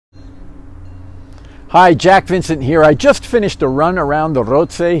Hi, Jack Vincent here. I just finished a run around the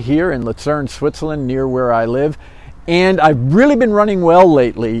Rotsee here in Lucerne, Switzerland, near where I live. And I've really been running well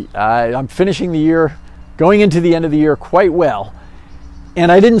lately. I'm finishing the year, going into the end of the year quite well. And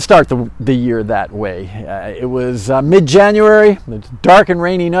I didn't start the year that way. It was mid-January, a dark and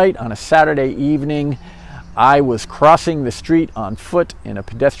rainy night on a Saturday evening. I was crossing the street on foot in a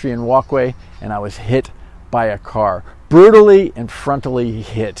pedestrian walkway, and I was hit by a car. Brutally and frontally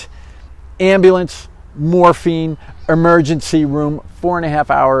hit. Ambulance, morphine, emergency room, 4.5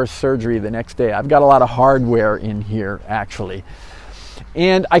 hours surgery the next day. I've got a lot of hardware in here, actually.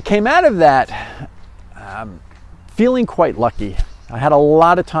 And I came out of that feeling quite lucky. I had a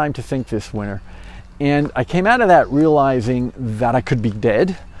lot of time to think this winter. And I came out of that realizing that I could be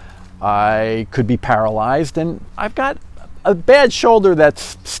dead. I could be paralyzed. And I've got a bad shoulder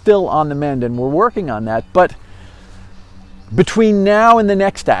that's still on the mend, and we're working on that. But between now and the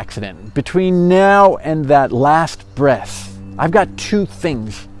next accident, between now and that last breath, I've got two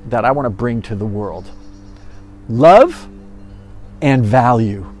things that I want to bring to the world: love and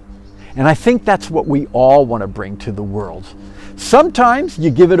value. And I think that's what we all want to bring to the world. Sometimes you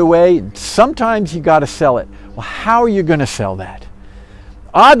give it away, sometimes you got to sell it. Well, how are you going to sell that?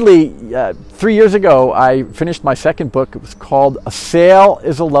 Oddly, 3 years ago, I finished my second book. It was called A Sale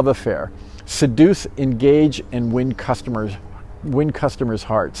is a Love Affair: Seduce, Engage, and Win Customers'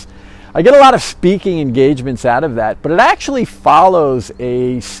 Hearts. I get a lot of speaking engagements out of that, but it actually follows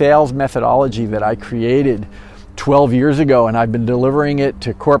a sales methodology that I created 12 years ago, and I've been delivering it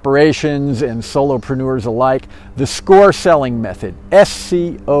to corporations and solopreneurs alike. The SCORE selling method,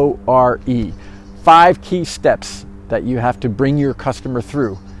 S-C-O-R-E. 5 key steps that you have to bring your customer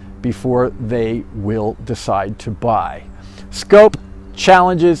through before they will decide to buy: scope,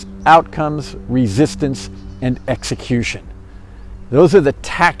 challenges, outcomes, resistance, and execution. Those are the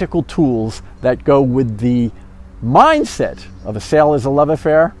tactical tools that go with the mindset of a sale is a love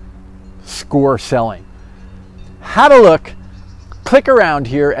affair, SCORE selling. Have a look, click around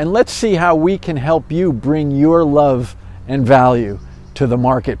here, and let's see how we can help you bring your love and value to the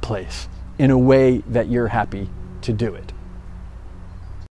marketplace in a way that you're happy to do it.